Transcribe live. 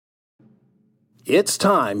It's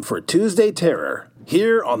time for Tuesday Terror,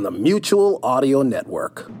 here on the Mutual Audio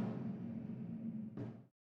Network.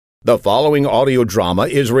 The following audio drama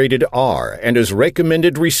is rated R and is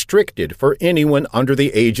recommended restricted for anyone under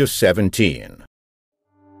the age of 17.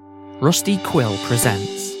 Rusty Quill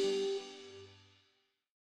presents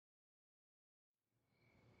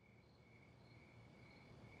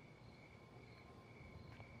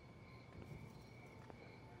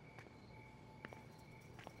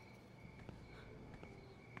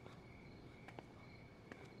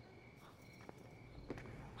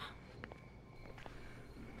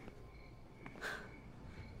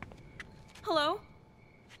Hello?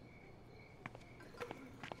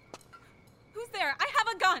 Who's there? I have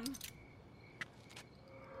a gun!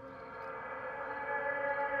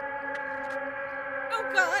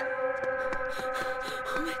 Oh, God!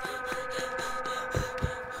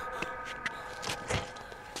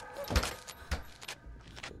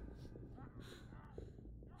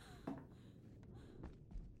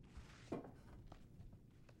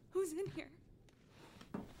 Who's in here?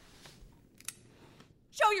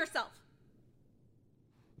 Show yourself!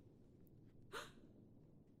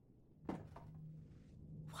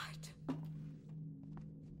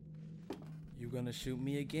 You gonna shoot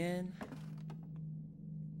me again?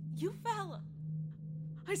 You fell.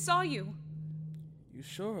 I saw you. You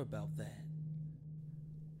sure about that?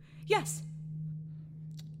 Yes.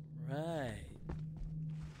 Right.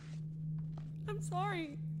 I'm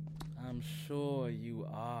sorry. I'm sure you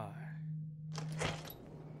are.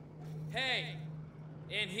 Hey!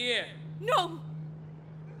 In here! No!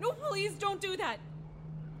 No, please don't do that.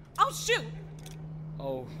 I'll shoot.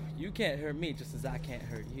 Oh, you can't hurt me just as I can't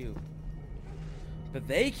hurt you. But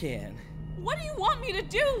they can. What do you want me to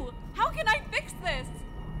do? How can I fix this?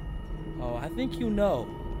 Oh, I think you know.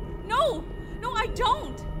 No, I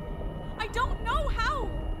don't. I don't know how.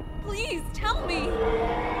 Please, tell me.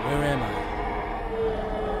 Where am I?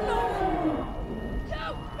 No.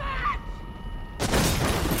 You bitch!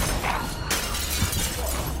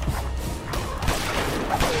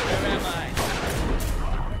 Where am I?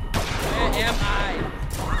 Where am I?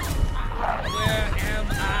 Where am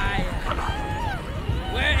I?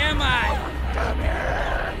 Where am I? Come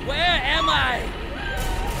here. Where am I?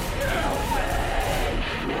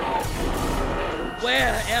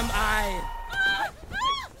 Where am I?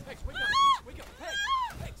 Hex, wake up,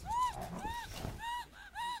 Hex.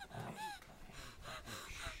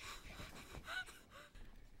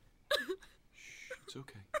 It's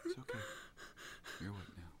okay. You're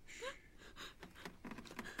awake now.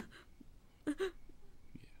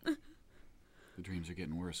 Yeah. The dreams are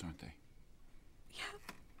getting worse, aren't they? Yeah.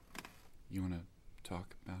 You want to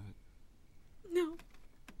talk about it? No.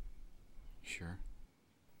 Sure.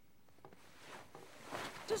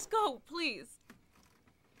 Just go, please.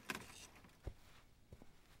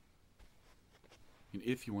 And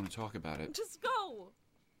if you want to talk about it, Just go.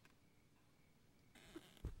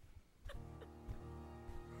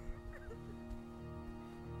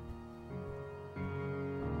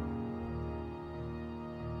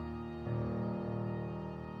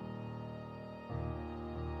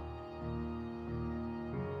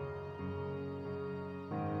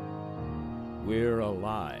 We're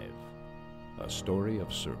Alive, a story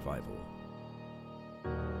of survival.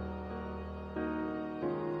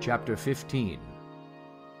 Chapter 15.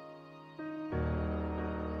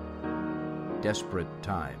 Desperate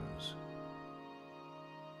Times.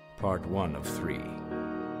 Part 1 of 3.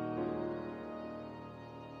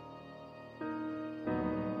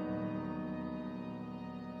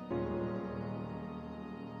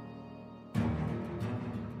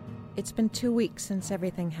 It's been 2 weeks since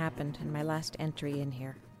everything happened and my last entry in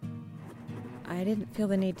here. I didn't feel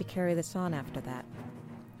the need to carry this on after that.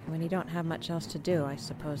 When you don't have much else to do, I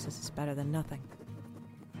suppose this is better than nothing.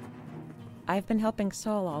 I've been helping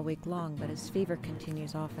Saul all week long, but his fever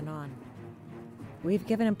continues off and on. We've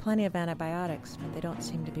given him plenty of antibiotics, but they don't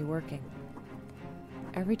seem to be working.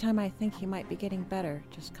 Every time I think he might be getting better,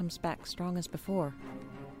 it just comes back strong as before.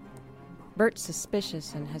 Bert's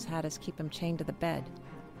suspicious and has had us keep him chained to the bed.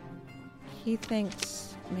 He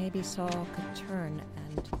thinks maybe Saul could turn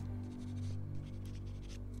and...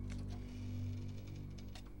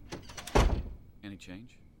 any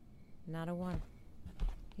change? Not a one.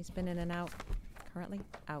 He's been in and out. Currently,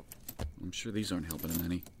 out. I'm sure these aren't helping him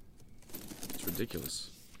any. It's ridiculous.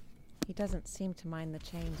 He doesn't seem to mind the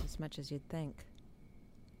change as much as you'd think.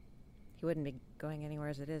 He wouldn't be going anywhere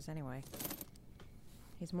as it is anyway.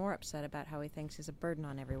 He's more upset about how he thinks he's a burden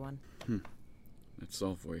on everyone. That's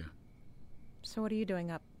all for you. So what are you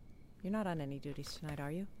doing up? You're not on any duties tonight,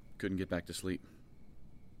 are you? Couldn't get back to sleep.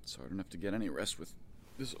 It's hard enough to get any rest with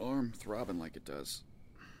This arm throbbing like it does.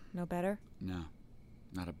 No better? No,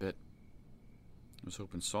 not a bit. I was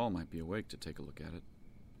hoping Saul might be awake to take a look at it.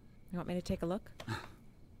 You want me to take a look?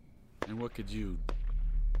 And what could you...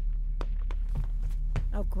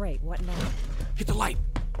 Oh, great. What now? Hit the light!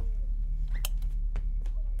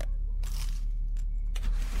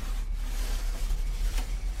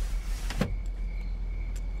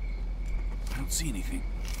 I don't see anything.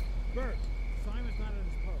 Bert, Simon's not at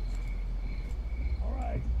his post. All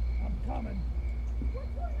right, I'm coming. What's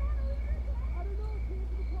going on over there? I don't know.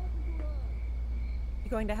 Can't be talking to her. You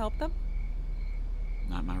going to help them?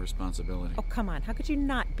 Not my responsibility. Oh, come on. How could you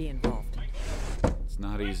not be involved? It's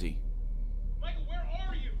not easy. Michael, where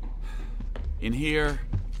are you? In here.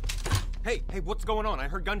 Hey, what's going on? I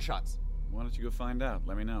heard gunshots. Why don't you go find out?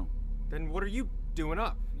 Let me know. Then what are you doing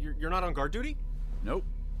up? You're not on guard duty? Nope.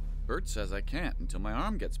 Bert says I can't until my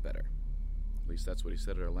arm gets better. At least that's what he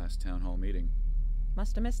said at our last town hall meeting.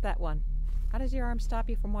 Must have missed that one. How does your arm stop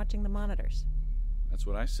you from watching the monitors? That's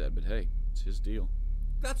what I said, but hey, it's his deal.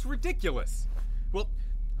 That's ridiculous. Well,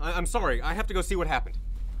 I'm sorry. I have to go see what happened.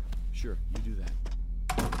 Sure, you do that.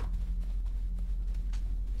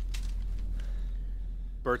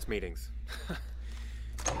 Bert's meetings.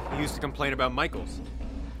 He used to complain about Michael's.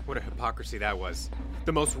 What a hypocrisy that was.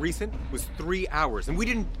 The most recent was 3 hours, and we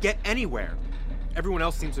didn't get anywhere. Everyone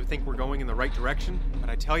else seems to think we're going in the right direction, but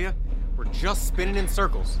I tell you, we're just spinning in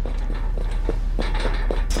circles.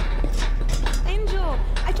 Angel,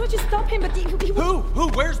 I told you stop him, but he... Who?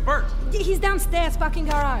 Where's Bert? He's downstairs, parking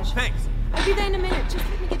garage. Thanks. I'll be there in a minute. Just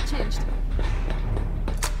let me get changed.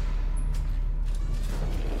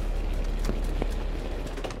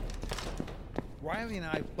 Riley and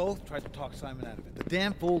I both tried to talk Simon out of it. The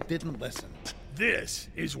damn fool didn't listen. This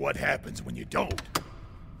is what happens when you don't.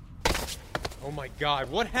 Oh my God,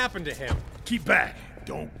 what happened to him? Keep back.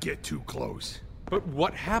 Don't get too close. But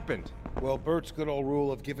what happened? Well, Bert's good old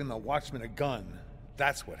rule of giving the watchman a gun.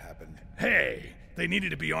 That's what happened. Hey, they needed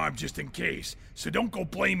to be armed just in case, so don't go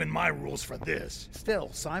blaming my rules for this.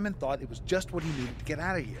 Still, Simon thought it was just what he needed to get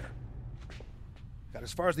out of here. Got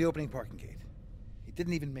as far as the opening parking gate. He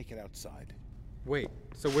didn't even make it outside. Wait,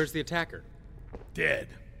 so where's the attacker? Dead.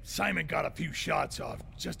 Simon got a few shots off,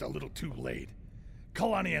 just a little too late.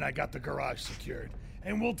 Kalani and I got the garage secured,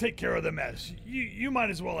 and we'll take care of the mess. You might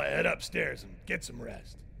as well head upstairs and get some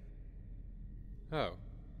rest. Oh,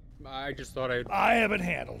 I just thought I'd... I have it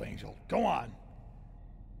handled, Angel. Go on.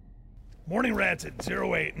 Morning rats at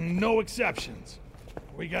 08, no exceptions.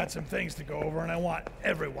 We got some things to go over, and I want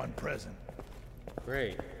everyone present.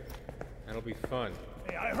 Great. That'll be fun.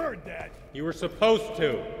 Hey, I heard that. You were supposed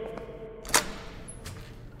to.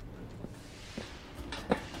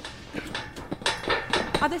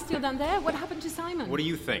 Are they still down there? What happened to Simon? What do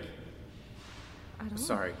you think? I don't know.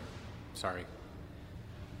 Sorry.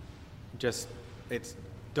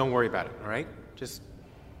 Don't worry about it, all right? You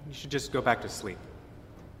should just go back to sleep.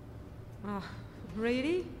 Oh,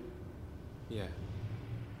 really? Yeah.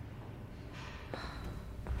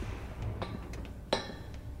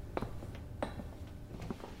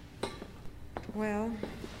 Well,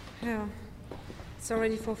 hell, it's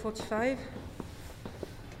already 4:45.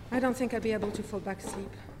 I don't think I'll be able to fall back asleep.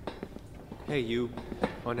 Hey, you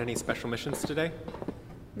on any special missions today?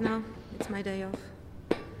 No, it's my day off.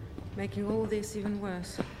 Making all this even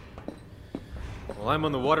worse. Well, I'm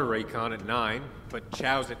on the water recon at 9, but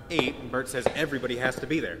Chow's at 8, and Bert says everybody has to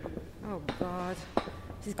be there. Oh, God.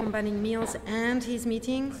 He's combining meals and his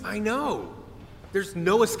meetings? I know! There's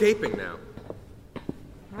no escaping now.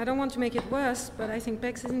 I don't want to make it worse, but I think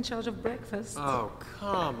Bex is in charge of breakfast. Oh,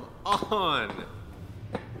 come on!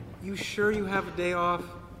 You sure you have a day off?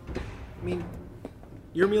 I mean,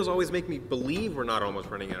 your meals always make me believe we're not almost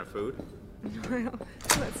running out of food. Well,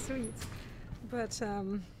 that's sweet. But,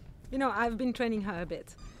 I've been training her a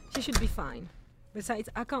bit. She should be fine. Besides,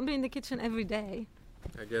 I can't be in the kitchen every day.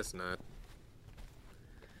 I guess not.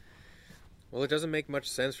 Well, it doesn't make much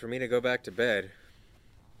sense for me to go back to bed.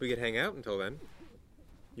 We could hang out until then.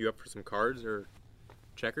 You up for some cards or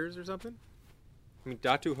checkers or something? I mean,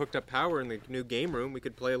 Datu hooked up power in the new game room. We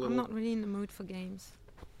could play a little... I'm not really in the mood for games.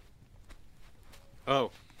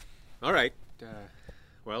 Oh. All right.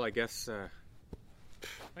 Well, I guess I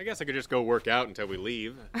could just go work out until we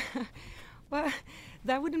leave. Well,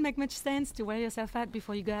 that wouldn't make much sense to wear yourself out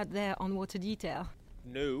before you go out there on water detail.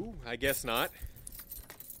 No, I guess not.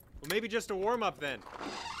 Well, maybe just a warm-up then.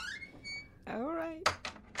 All right.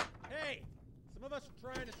 Hey, some of us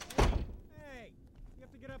are trying to sleep. Hey, you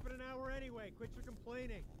have to get up in an hour anyway. Quit your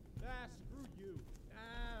complaining. Screw you.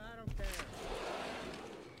 I don't care.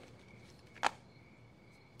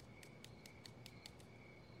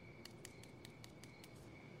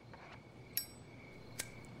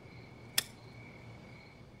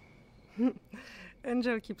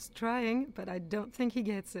 Angel keeps trying, but I don't think he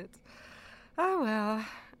gets it. Oh well,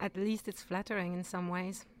 at least it's flattering in some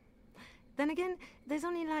ways. Then again, there's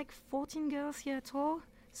only like 14 girls here at all,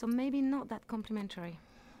 so maybe not that complimentary.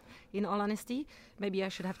 In all honesty, maybe I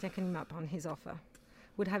should have taken him up on his offer.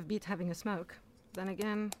 Would have beat having a smoke. Then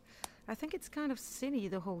again, I think it's kind of silly,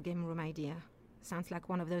 the whole game room idea. Sounds like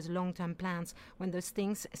one of those long-term plans when those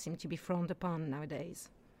things seem to be frowned upon nowadays.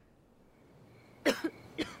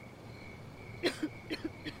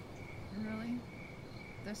 Really?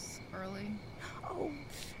 This early? Oh,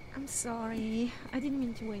 I'm sorry. I didn't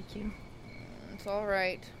mean to wake you. It's all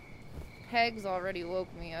right. Peg's already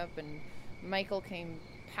woke me up, and Michael came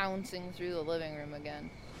pouncing through the living room again.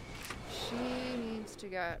 She needs to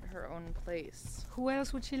get her own place. Who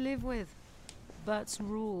else would she live with? Bert's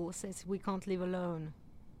rule says we can't live alone.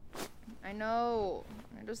 I know.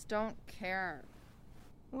 I just don't care.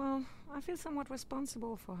 Well, I feel somewhat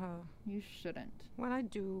responsible for her. You shouldn't. Well, I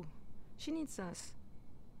do. She needs us.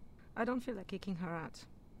 I don't feel like kicking her out.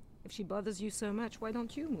 If she bothers you so much, why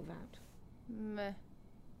don't you move out? Meh.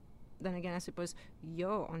 Then again, I suppose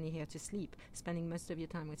you're only here to sleep, spending most of your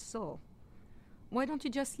time with Saul. Why don't you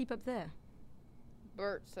just sleep up there?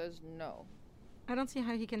 Bert says no. I don't see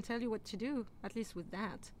how he can tell you what to do, at least with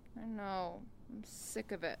that. I know. I'm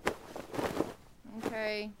sick of it.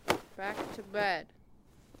 Okay, back to bed.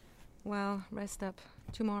 Well, rest up.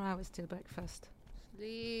 2 more hours till breakfast.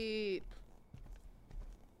 Sleep.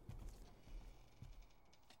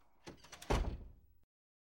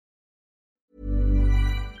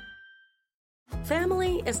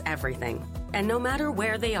 Family is everything, and no matter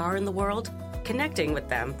where they are in the world, connecting with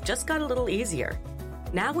them just got a little easier.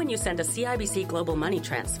 Now when you send a CIBC Global Money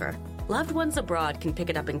Transfer, loved ones abroad can pick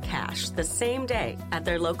it up in cash the same day at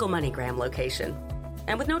their local MoneyGram location.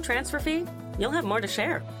 And with no transfer fee, you'll have more to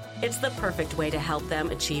share. It's the perfect way to help them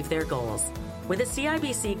achieve their goals. With a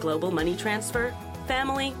CIBC Global Money Transfer,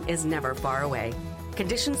 family is never far away.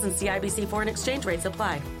 Conditions and CIBC foreign exchange rates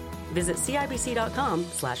apply. Visit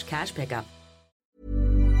CIBC.com/cash pickup.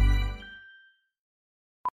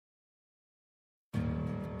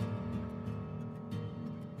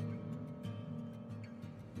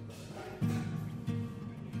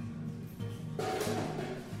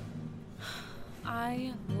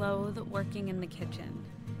 I loathe working in the kitchen.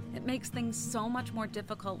 It makes things so much more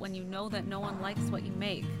difficult when you know that no one likes what you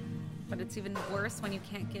make. But it's even worse when you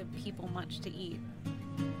can't give people much to eat.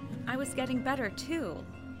 I was getting better too,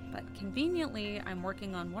 but conveniently I'm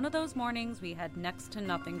working on one of those mornings we had next to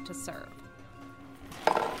nothing to serve.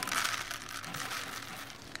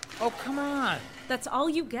 Oh, come on. That's all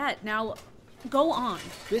you get. Now, go on.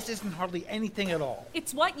 This isn't hardly anything at all.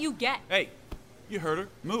 It's what you get. Hey, you heard her.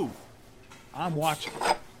 Move. I'm watching.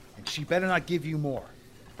 And she better not give you more.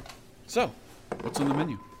 So, what's on the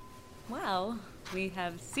menu? Well, we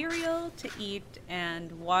have cereal to eat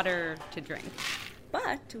and water to drink.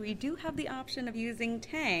 But we do have the option of using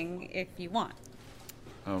Tang if you want.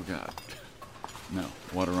 Oh, God. No,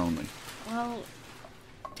 water only. Well,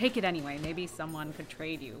 take it anyway. Maybe someone could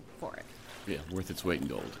trade you for it. Yeah, worth its weight in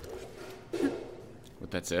gold.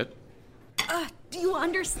 But that's it? Do you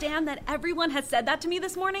understand that everyone has said that to me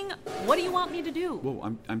this morning? What do you want me to do?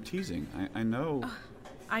 Whoa, I'm teasing. I know.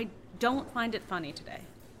 I don't find it funny today.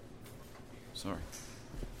 Sorry.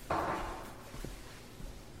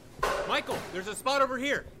 Michael, there's a spot over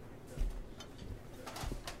here.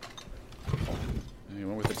 You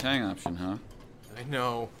went with the Tang option, huh? I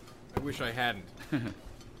know. I wish I hadn't.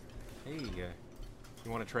 Hey,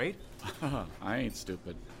 you want to trade? I ain't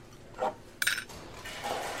stupid.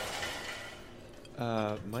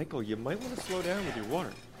 Michael, you might want to slow down with your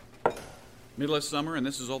water. Middle of summer, and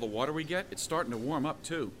this is all the water we get? It's starting to warm up,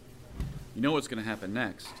 too. You know what's going to happen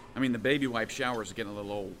next. I mean, the baby wipe showers are getting a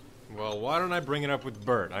little old. Well, why don't I bring it up with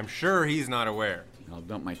Bert? I'm sure he's not aware. I'll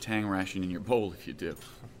dump my Tang ration in your bowl if you do.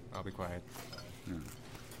 I'll be quiet.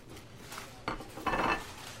 Yeah.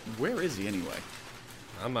 Where is he, anyway?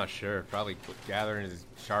 I'm not sure. Probably gathering his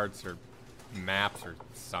charts or maps or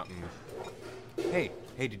something. Hey,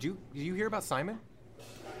 did you hear about Simon?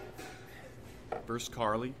 First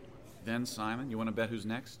Carly, then Simon. You want to bet who's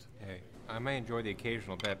next? Hey, I may enjoy the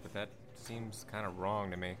occasional bet, but that seems kind of wrong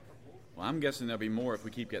to me. Well, I'm guessing there'll be more if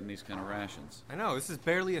we keep getting these kind of rations. I know, this is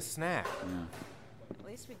barely a snack. Yeah. At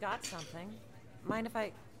least we got something. Mind if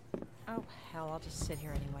I... Oh, hell, I'll just sit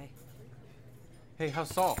here anyway. Hey, how's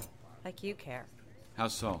Saul? Like you care.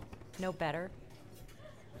 How's Saul? No better.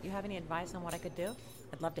 You have any advice on what I could do?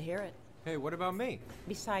 I'd love to hear it. Hey, what about me?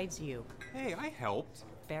 Besides you. Hey, I helped.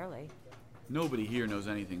 Barely. Nobody here knows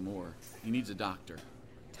anything more. He needs a doctor.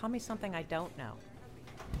 Tell me something I don't know.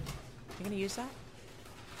 You gonna use that?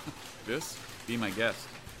 This? Be my guest.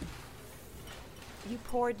 You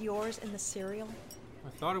poured yours in the cereal? I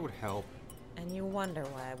thought it would help. And you wonder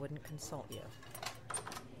why I wouldn't consult you.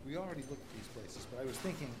 We already looked at these places, but I was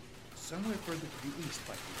thinking somewhere further to the east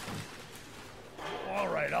might be. All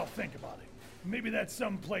right, I'll think about it. Maybe that's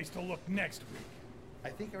some place to look next week. I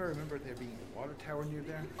think I remember there being a water tower near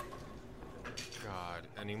there. God,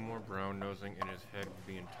 any more brown nosing in his head would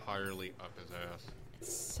be entirely up his ass.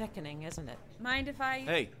 It's sickening, isn't it? Mind if I...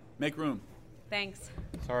 Hey, make room. Thanks.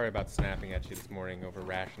 Sorry about snapping at you this morning over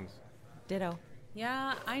rations. Ditto.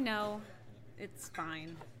 Yeah, I know. It's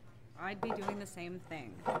fine. I'd be doing the same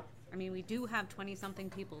thing. I mean, we do have 20-something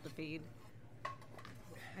people to feed.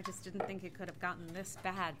 I just didn't think it could have gotten this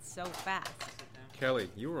bad so fast. Kelly,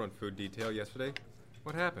 you were on food detail yesterday.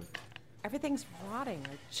 What happened? Everything's rotting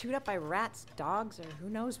or chewed up by rats, dogs, or who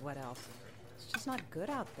knows what else. It's just not good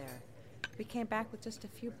out there. We came back with just a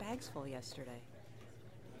few bags full yesterday.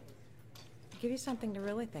 I'll give you something to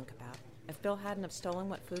really think about. If Bill hadn't have stolen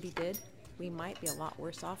what food he did, we might be a lot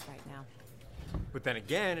worse off right now. But then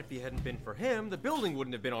again, if it hadn't been for him, the building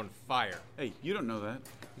wouldn't have been on fire. Hey, you don't know that.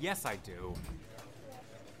 Yes, I do.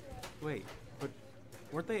 Wait, but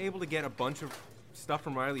weren't they able to get a bunch of stuff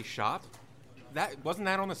from Riley's shop? Wasn't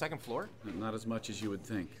that on the second floor? Not as much as you would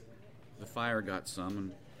think. The fire got some,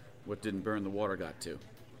 and what didn't burn the water got to.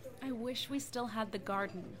 I wish we still had the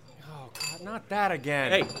garden. Oh, God, not that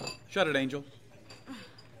again. Hey, shut it, Angel.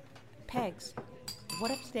 Pegs, what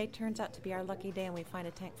if today turns out to be our lucky day and we find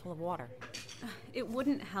a tank full of water? It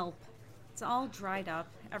wouldn't help. It's all dried up,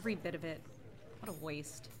 every bit of it. What a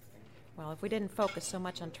waste. Well, if we didn't focus so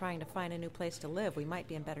much on trying to find a new place to live, we might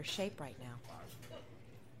be in better shape right now.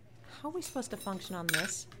 How are we supposed to function on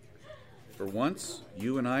this? For once,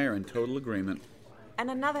 you and I are in total agreement. And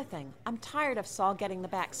another thing, I'm tired of Saul getting the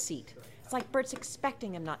back seat. It's like Bert's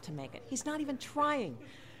expecting him not to make it. He's not even trying.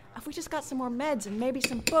 If we just got some more meds and maybe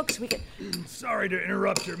some books, we could... Sorry to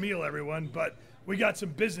interrupt your meal, everyone, but we got some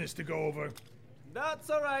business to go over. That's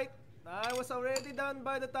all right. I was already done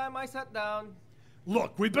by the time I sat down.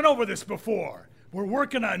 Look, we've been over this before. We're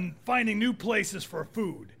working on finding new places for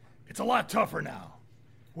food. It's a lot tougher now.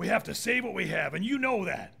 We have to save what we have, and you know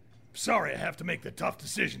that. Sorry I have to make the tough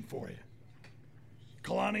decision for you.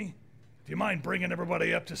 Kalani, do you mind bringing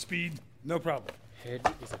everybody up to speed? No problem. Head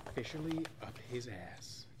is officially up his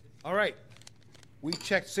ass. All right. We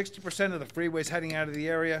checked 60% of the freeways heading out of the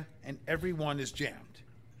area, and every one is jammed.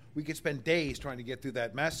 We could spend days trying to get through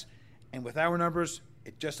that mess, and with our numbers,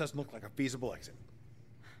 it just doesn't look like a feasible exit.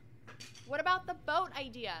 What about the boat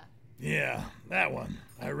idea? Yeah, that one.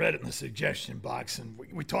 I read it in the suggestion box, and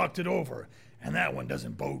we talked it over, and that one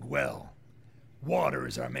doesn't bode well. Water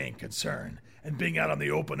is our main concern, and being out on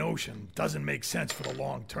the open ocean doesn't make sense for the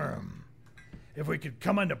long term. If we could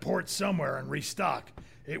come into port somewhere and restock,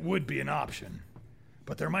 it would be an option.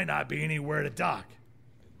 But there might not be anywhere to dock.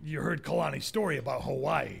 You heard Kalani's story about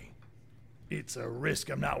Hawaii. It's a risk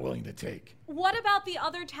I'm not willing to take. What about the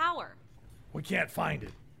other tower? We can't find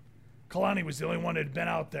it. Kalani was the only one that had been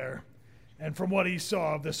out there, and from what he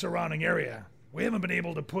saw of the surrounding area, we haven't been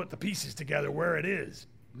able to put the pieces together where it is.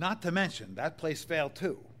 Not to mention, that place failed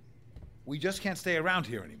too. We just can't stay around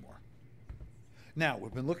here anymore. Now,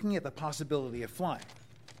 we've been looking at the possibility of flying.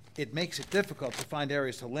 It makes it difficult to find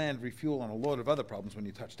areas to land, refuel, and a load of other problems when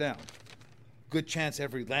you touch down. Good chance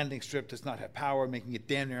every landing strip does not have power, making it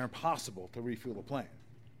damn near impossible to refuel a plane.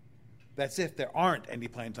 That's if there aren't any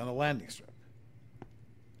planes on the landing strip.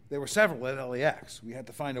 There were several at LAX. We had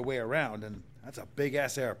to find a way around, and that's a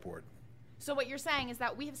big-ass airport. So what you're saying is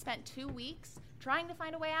that we have spent 2 weeks trying to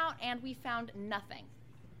find a way out, and we found nothing.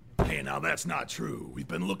 Hey, now that's not true. We've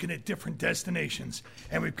been looking at different destinations,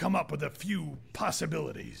 and we've come up with a few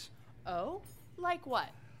possibilities. Oh? Like what?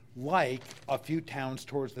 Like a few towns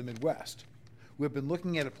towards the Midwest. We've been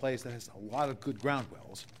looking at a place that has a lot of good ground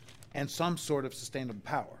wells and some sort of sustainable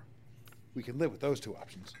power. We can live with those two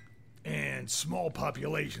options. And small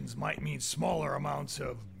populations might mean smaller amounts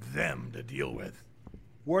of them to deal with.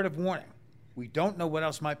 Word of warning, we don't know what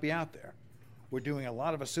else might be out there. We're doing a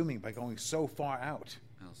lot of assuming by going so far out.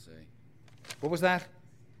 I'll say. What was that?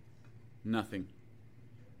 Nothing.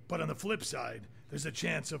 But on the flip side, there's a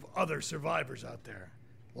chance of other survivors out there.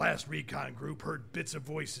 Last recon group heard bits of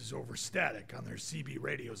voices over static on their CB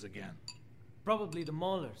radios again. Probably the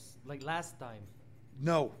Maulers, like last time.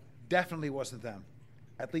 No, definitely wasn't them.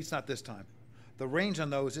 At least not this time. The range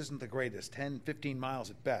on those isn't the greatest, 10, 15 miles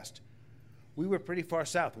at best. We were pretty far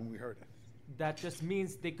south when we heard it. That just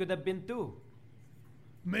means they could have been too.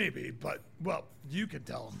 Maybe, but, well, you could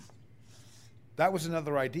tell them. That was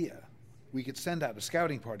another idea. We could send out a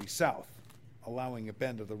scouting party south. allowing a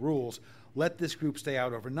bend of the rules, let this group stay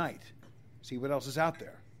out overnight. See what else is out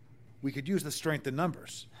there. We could use the strength in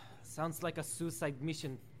numbers. Sounds like a suicide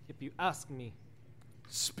mission, if you ask me.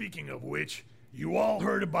 Speaking of which, you all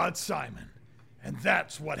heard about Simon. And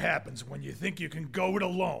that's what happens when you think you can go it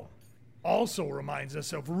alone. Also reminds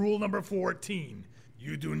us of rule number 14.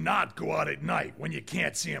 You do not go out at night when you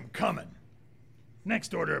can't see him coming.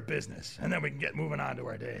 Next order of business, and then we can get moving on to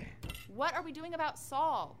our day. What are we doing about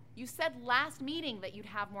Saul? You said last meeting that you'd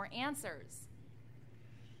have more answers.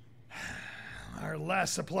 Our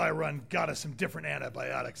last supply run got us some different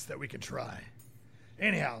antibiotics that we can try.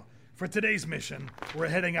 Anyhow, for today's mission, we're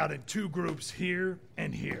heading out in 2 groups here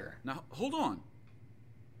and here. Now, hold on.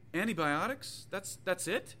 Antibiotics? That's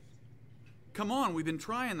it? Come on, we've been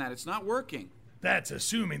trying that. It's not working. That's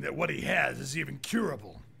assuming that what he has is even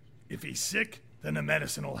curable. If he's sick, then the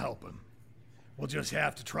medicine will help him. We'll just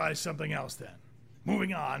have to try something else then.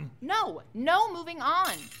 Moving on. No moving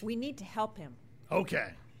on. We need to help him.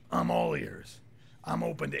 Okay, I'm all ears. I'm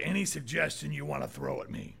open to any suggestion you want to throw at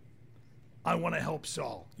me. I want to help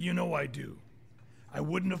Saul. You know I do. I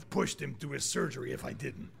wouldn't have pushed him through his surgery if I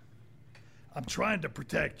didn't. I'm trying to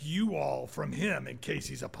protect you all from him in case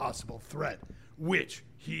he's a possible threat, which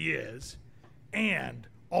he is, and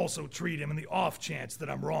also treat him in the off chance that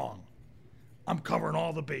I'm wrong. I'm covering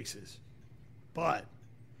all the bases. But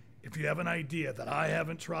if you have an idea that I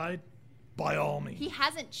haven't tried, by all means. He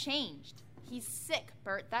hasn't changed. He's sick,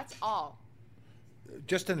 Bert, that's all.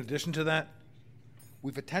 Just in addition to that,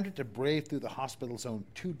 we've attempted to brave through the hospital zone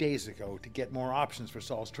 2 days ago to get more options for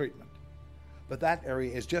Saul's treatment. But that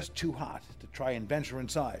area is just too hot to try and venture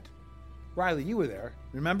inside. Riley, you were there,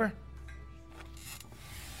 remember?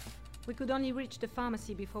 We could only reach the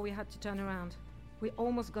pharmacy before we had to turn around. We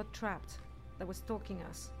almost got trapped. That was stalking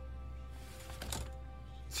us.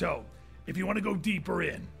 So, if you want to go deeper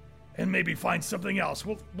in, and maybe find something else,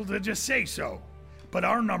 we'll just say so. But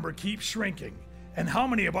our number keeps shrinking, and how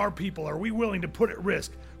many of our people are we willing to put at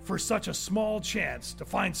risk for such a small chance to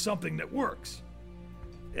find something that works?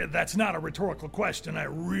 That's not a rhetorical question. I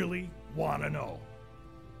really want to know.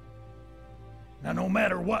 Now, no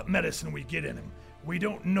matter what medicine we get in him, we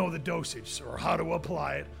don't know the dosage or how to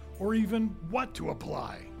apply it or even what to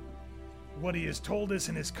apply. What he has told us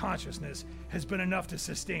in his consciousness has been enough to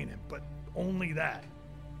sustain him, but only that.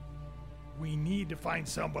 We need to find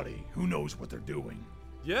somebody who knows what they're doing.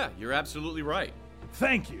 Yeah, you're absolutely right.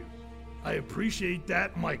 Thank you. I appreciate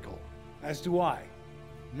that, Michael. As do I.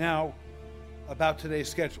 Now, about today's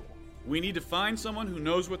schedule. We need to find someone who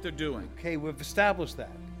knows what they're doing. Okay, we've established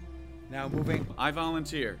that. Now moving... I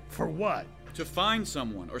volunteer. For what? To find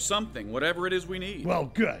someone or something, whatever it is we need. Well,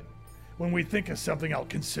 good. When we think of something, I'll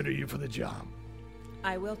consider you for the job.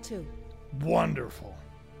 I will too. Wonderful.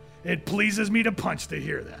 It pleases me to punch to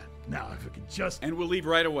hear that. Now, if we could just... And we'll leave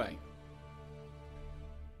right away.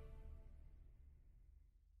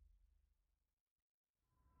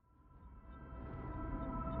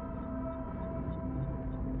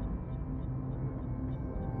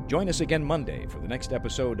 Join us again Monday for the next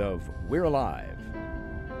episode of We're Alive.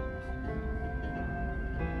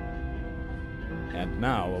 And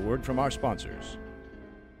now, a word from our sponsors.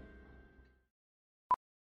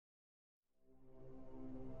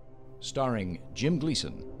 Starring Jim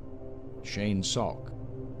Gleason, Shane Salk,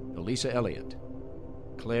 Elisa Elliott,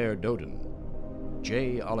 Claire Doden,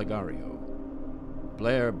 Jay Oligario,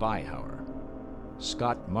 Blair Byhauer,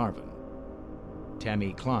 Scott Marvin,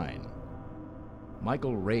 Tammy Klein,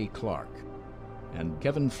 Michael Ray Clark, and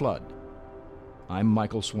Kevin Flood. I'm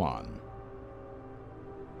Michael Swan.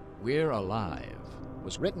 We're Alive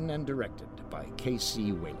was written and directed by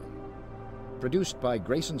K.C. Wayland. Produced by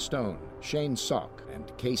Grayson Stone, Shane Salk,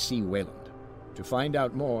 and K.C. Wayland. To find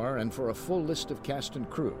out more and for a full list of cast and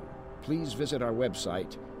crew, please visit our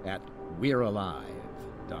website at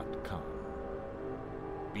we'realive.com.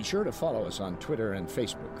 Be sure to follow us on Twitter and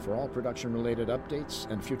Facebook for all production-related updates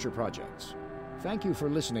and future projects. Thank you for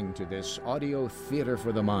listening to this audio theater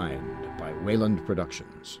for the mind by Wayland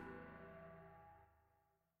Productions.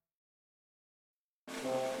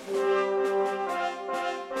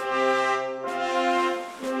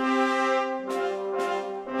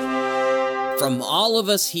 From all of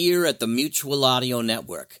us here at the Mutual Audio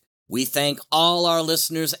Network, we thank all our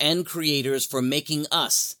listeners and creators for making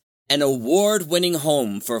us an award-winning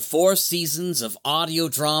home for 4 seasons of audio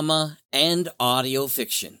drama and audio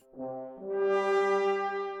fiction.